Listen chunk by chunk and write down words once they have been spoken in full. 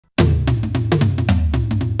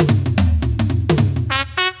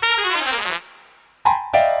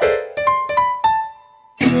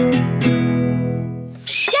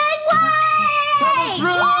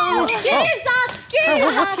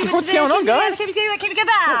going on, guys? Keep it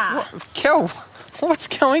together. Kel, what's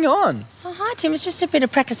going on? Oh, hi, Tim. It's just a bit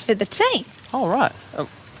of practice for the team. All right.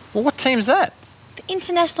 Well, what team's that? The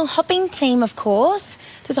international hopping team, of course.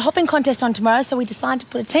 There's a hopping contest on tomorrow, so we decided to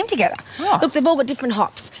put a team together. Oh. Look, they've all got different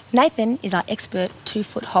hops. Nathan is our expert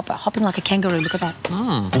 2-foot hopper, hopping like a kangaroo. Look at that.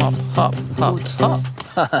 Hop, hop,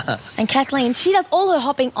 hop. And Kathleen, she does all her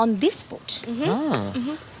hopping on this foot.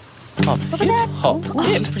 Hop, Look at that. hop, Ooh,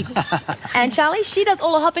 hip. she's pretty good. And Charlie, she does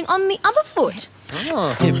all her hopping on the other foot. Oh,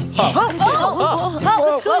 hip, hop. Oh,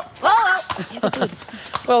 that's good. Yeah, they're good.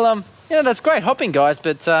 Well, that's great hopping, guys,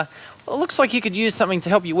 but it looks like you could use something to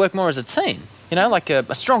help you work more as a team. You know, like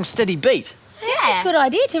a strong, steady beat. That's a good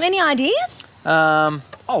idea, Tim. Any ideas? I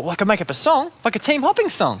could make up a song, like a team hopping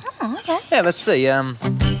song. Oh, okay. Yeah, let's see.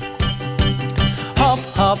 Hop,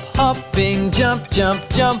 hop, hopping, jump, jump,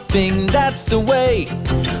 jumping, that's the way.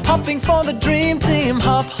 Hopping for the dream team,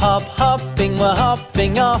 hop, hop, hopping, we're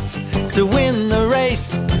hopping off to win the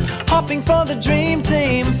race. Hopping for the dream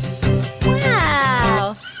team.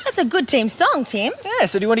 Wow. That's a good team song, Tim. Yeah,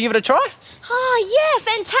 so do you want to give it a try? Oh, yeah,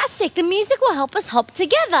 fantastic. The music will help us hop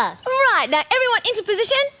together. Right, now everyone into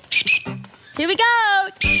position. Here we go.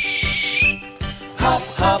 Hop,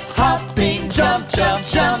 hop, hopping, jump, jump,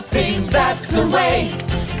 jumping, that's the way.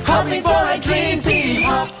 Hopping for a dream team,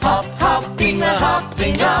 hop, hop, hopping, we're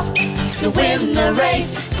hopping off to win the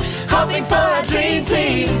race. Hopping for a dream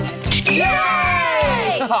team.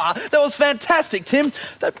 Yay! That was fantastic, Tim.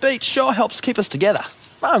 That beat sure helps keep us together.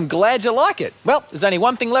 I'm glad you like it. Well, there's only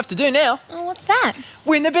one thing left to do now. Oh, what's that?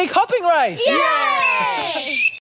 Win the big hopping race! Yay!